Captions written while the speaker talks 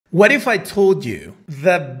What if I told you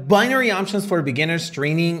the binary options for beginners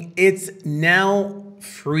training, it's now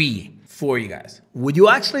free for you guys? Would you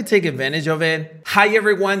actually take advantage of it? Hi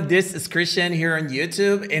everyone, this is Christian here on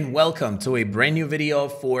YouTube and welcome to a brand new video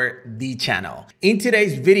for the channel. In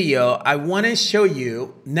today's video, I want to show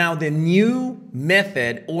you now the new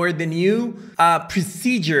method or the new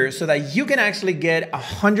procedure so that you can actually get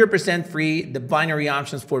 100% free the binary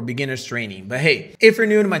options for beginners training. But hey, if you're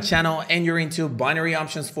new to my channel and you're into binary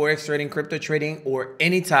options, forex trading, crypto trading, or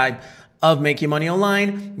any type of making money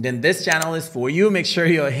online, then this channel is for you. Make sure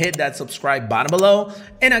you hit that subscribe button below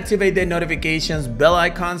and activate the notifications bell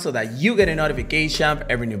icon so that you get a notification for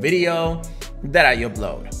every new video that I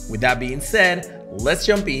upload. With that being said, let's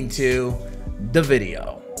jump into the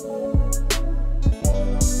video.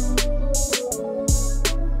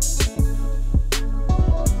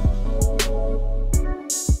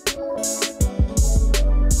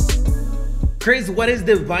 Chris, what is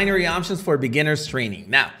the binary options for beginners training?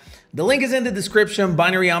 Now, the link is in the description,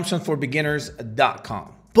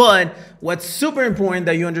 binaryoptionsforbeginners.com. But what's super important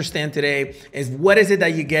that you understand today is what is it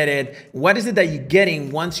that you get it? What is it that you're getting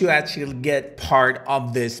once you actually get part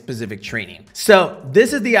of this specific training? So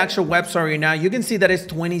this is the actual website right now. You can see that it's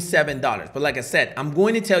 $27. But like I said, I'm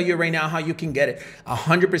going to tell you right now how you can get it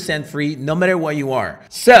 100% free no matter what you are.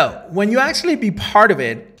 So when you actually be part of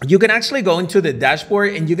it, you can actually go into the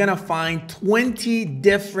dashboard and you're going to find 20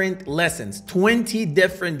 different lessons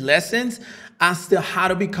as to how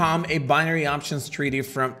to become a binary options trader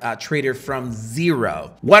from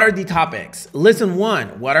zero. What are the topics? Lesson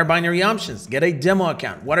 1, what are binary options? Get a demo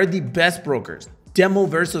account. What are the best brokers? Demo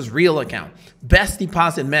versus real account, best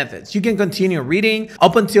deposit methods. You can continue reading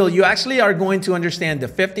up until you actually are going to understand the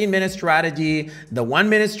 15-minute strategy, the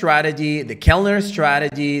 1-minute strategy, the calendar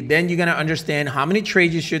strategy. Then you're going to understand how many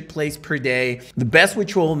trades you should place per day, the best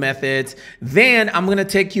withdrawal methods. Then I'm going to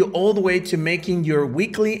take you all the way to making your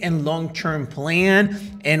weekly and long-term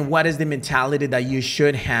plan and what is the mentality that you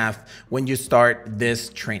should have when you start this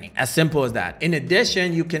training. As simple as that. In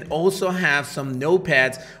addition, you can also have some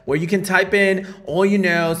notepads where you can type in all your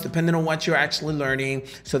notes depending on what you're actually learning,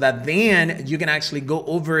 so that then you can actually go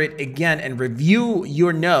over it again and review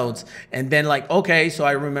your notes and then like, okay, so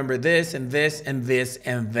I remember this and this and this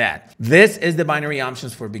and that. This is the binary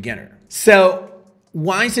options for beginner. So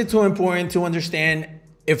why is it so important to understand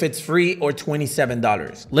if it's free or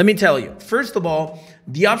 $27? Let me tell you. First of all,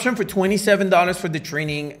 the option for $27 for the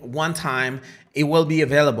training one time, it will be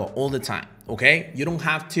available all the time. Okay, you don't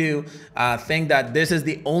have to think that this is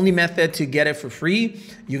the only method to get it for free.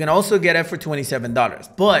 You can also get it for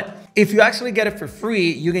 $27. But if you actually get it for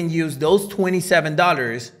free, you can use those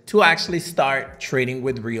 $27 to actually start trading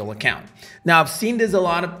with real account. Now, I've seen this a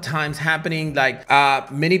lot of times happening. Like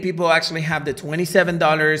many people actually have the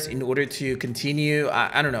 $27 in order to continue,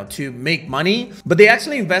 I don't know, to make money, but they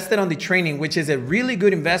actually invested on the training, which is a really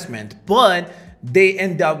good investment, but they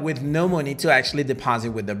end up with no money to actually deposit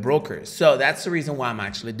with the brokers. So that's the reason why I'm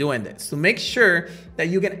actually doing this, to make sure that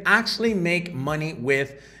you can actually make money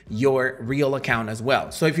with your real account as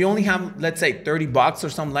well. So if you only have, let's say, 30 bucks or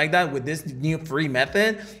something like that, with this new free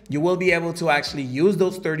method, you will be able to actually use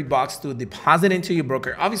those 30 bucks to deposit into your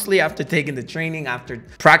broker. Obviously, after taking the training, after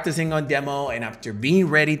practicing on demo, and after being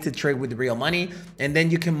ready to trade with real money, and then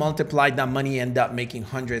you can multiply that money and end up making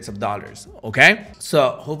hundreds of dollars. Okay,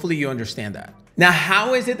 so hopefully you understand that. Now,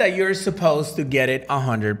 how is it that you're supposed to get it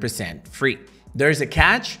 100% free? There's a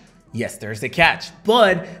catch. Yes, there's a catch.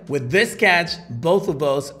 But with this catch, both of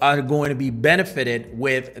us are going to be benefited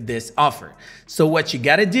with this offer. So what you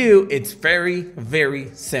got to do, it's very,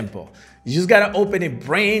 very simple. You just got to open a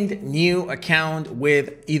brand new account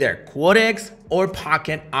with either Quotex or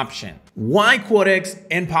Pocket Option. Why Quotex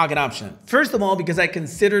and Pocket Option? First of all, because I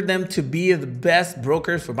consider them to be the best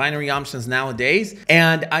brokers for binary options nowadays.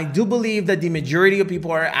 And I do believe that the majority of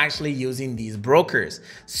people are actually using these brokers.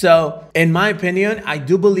 So in my opinion, I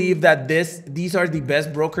do believe that these are the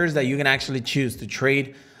best brokers that you can actually choose to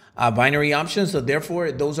trade binary options. So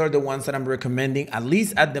therefore, those are the ones that I'm recommending, at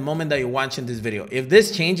least at the moment that you're watching this video. If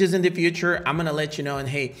this changes in the future, I'm going to let you know and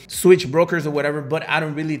hey, switch brokers or whatever, but I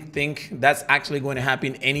don't really think that's actually going to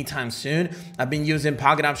happen anytime soon. I've been using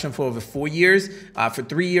Pocket Option for over 3 years,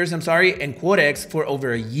 I'm sorry, and Quotex for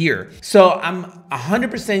over a year. So I'm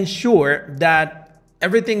 100% sure that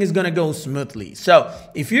everything is going to go smoothly. So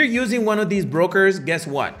if you're using one of these brokers, guess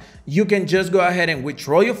what? You can just go ahead and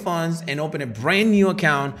withdraw your funds and open a brand new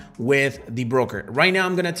account with the broker. Right now,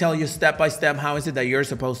 I'm going to tell you step by step how is it that you're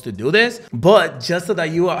supposed to do this. But just so that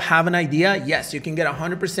you have an idea, yes, you can get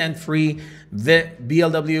 100% free the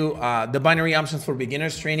BLW, the binary options for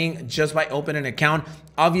beginners training, just by opening an account,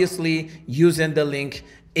 obviously using the link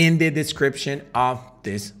in the description of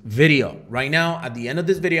this video. Right now, at the end of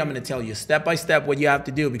this video, I'm going to tell you step by step what you have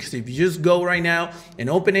to do, because if you just go right now and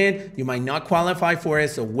open it, you might not qualify for it.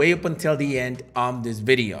 So wait up until the end of this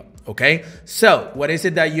video. Okay, so what is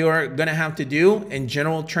it that you're gonna have to do in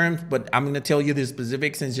general terms, but I'm gonna tell you the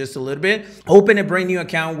specifics in just a little bit. Open a brand new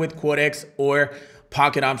account with Quotex or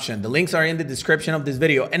Pocket Option. The links are in the description of this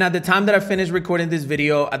video. And at the time that I finish recording this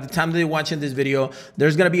video, at the time that you're watching this video,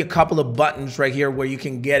 there's gonna be a couple of buttons right here where you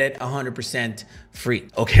can get it 100% free.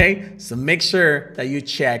 Okay, so make sure that you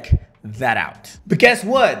check that out. But guess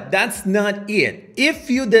what? That's not it.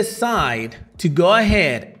 If you decide to go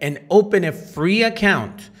ahead and open a free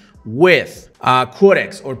account with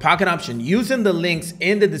Quotex or Pocket Option using the links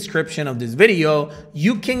in the description of this video,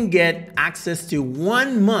 you can get access to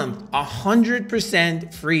 1 month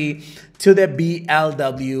 100% free to the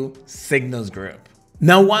BLW Signals group.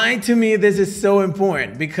 Now, why to me this is so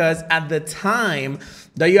important? Because at the time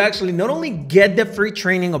that you actually not only get the free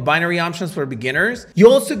training of binary options for beginners, you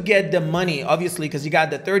also get the money, obviously, because you got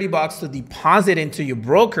the 30 bucks to deposit into your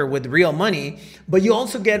broker with real money, but you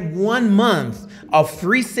also get 1 month of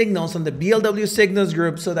free signals on the BLW Signals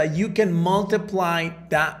group so that you can multiply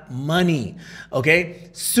that money. Okay,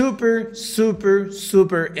 super, super,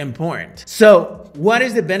 super important. So what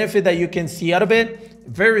is the benefit that you can see out of it?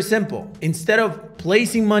 Very simple. Instead of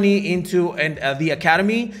placing money into the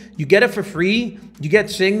academy, you get it for free. You get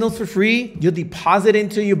signals for free. You deposit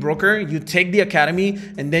into your broker. You take the academy,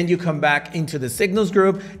 and then you come back into the signals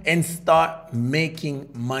group and start making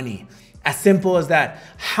money. As simple as that.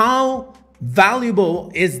 How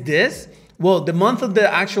valuable is this? Well, the month of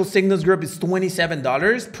the actual signals group is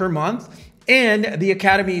 $27 per month. And the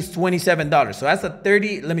academy is $27. So that's a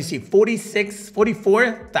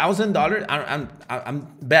 $44,000. I'm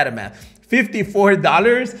bad at math.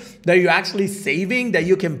 $54 that you're actually saving that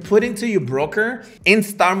you can put into your broker and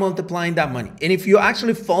start multiplying that money. And if you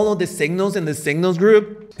actually follow the signals in the signals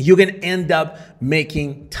group, you can end up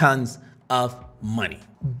making tons of money.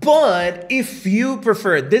 But if you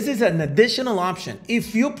prefer, this is an additional option.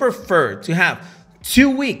 If you prefer to have 2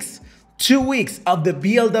 weeks of the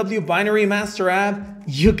BLW Binary Master app,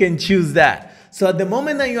 you can choose that. So at the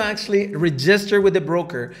moment that you actually register with the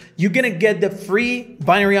broker, you're gonna get the free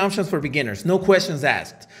binary options for beginners, no questions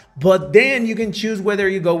asked. But then you can choose whether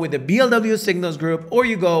you go with the BLW Signals group or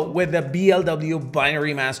you go with the BLW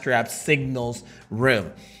Binary Master app Signals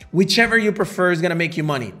room. Whichever you prefer is gonna make you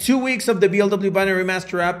money. 2 weeks of the BLW Binary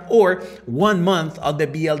Master app or 1 month of the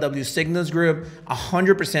BLW Signals group,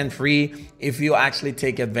 100% free if you actually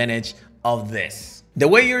take advantage of this. The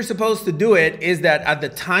way you're supposed to do it is that at the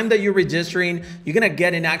time that you're registering, you're gonna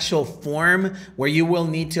get an actual form where you will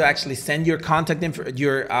need to actually send your contact info,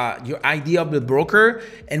 your ID of the broker.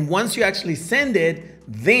 And once you actually send it,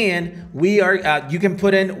 then you can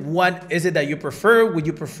put in what is it that you prefer. Would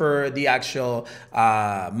you prefer the actual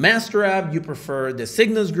master app? You prefer the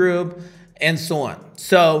signals group? And so on.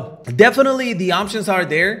 So definitely the options are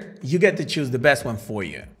there. You get to choose the best one for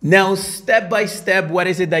you. Now, step by step, what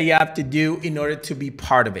is it that you have to do in order to be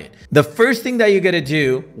part of it? The first thing that you got to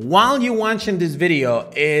do while you're watching this video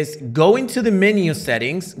is go into the menu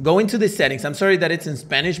settings, go into the settings. I'm sorry that it's in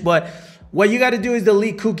Spanish, but what you got to do is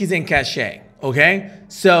delete cookies and cache. Okay.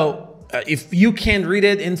 So if you can't read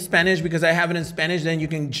it in Spanish because I have it in Spanish, then you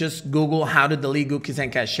can just Google how to delete cookies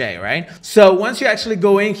and cache, right? So once you actually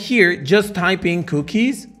go in here, just type in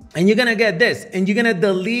cookies and you're gonna get this and you're gonna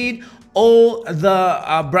delete all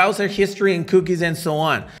the browser history and cookies and so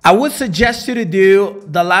on. I would suggest you to do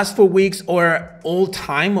the last 4 weeks or all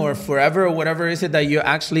time or forever or whatever is it that you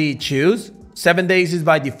actually choose. 7 days is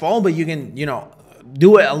by default, but you can,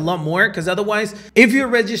 do it a lot more, because otherwise, if your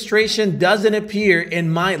registration doesn't appear in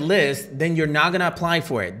my list, then you're not gonna apply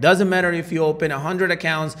for it. Doesn't matter if you open 100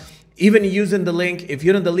 accounts, even using the link, if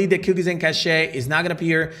you don't delete the cookies and cache, it's not gonna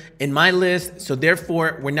appear in my list. So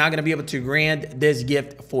therefore, we're not gonna be able to grant this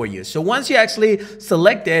gift for you. So once you actually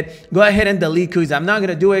select it, go ahead and delete cookies. I'm not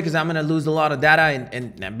gonna do it because I'm gonna lose a lot of data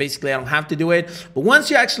and basically I don't have to do it. But once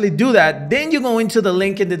you actually do that, then you go into the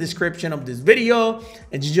link in the description of this video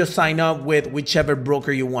and you just sign up with whichever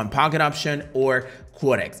broker you want, Pocket Option or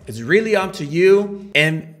Quotex. It's really up to you,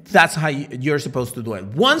 and that's how you're supposed to do it.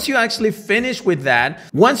 Once you actually finish with that,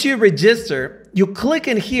 once you register, you click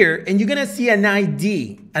in here and you're gonna see an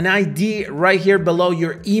ID right here below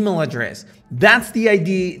your email address. That's the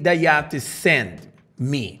ID that you have to send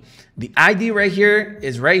me. The ID right here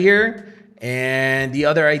is right here, and the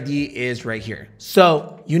other ID is right here.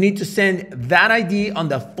 So you need to send that ID on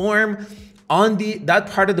the form on that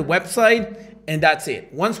part of the website, and that's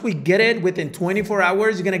it. Once we get it within 24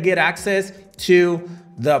 hours, you're gonna get access to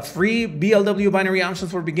the free BLW binary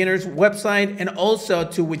options for beginners website, and also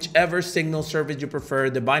to whichever signal service you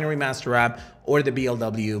prefer, the Binary Master app or the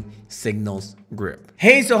BLW Signals group.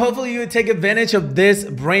 Hey, so hopefully you take advantage of this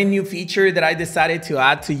brand new feature that I decided to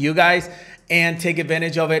add to you guys, and take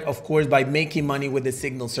advantage of it, of course, by making money with the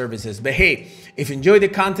Signal services. But hey, if you enjoyed the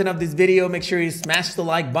content of this video, make sure you smash the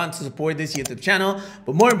like button to support this YouTube channel.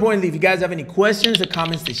 But more importantly, if you guys have any questions or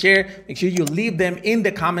comments to share, make sure you leave them in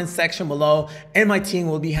the comments section below, and my team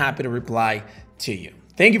will be happy to reply to you.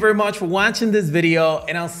 Thank you very much for watching this video,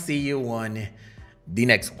 and I'll see you on the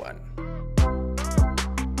next one.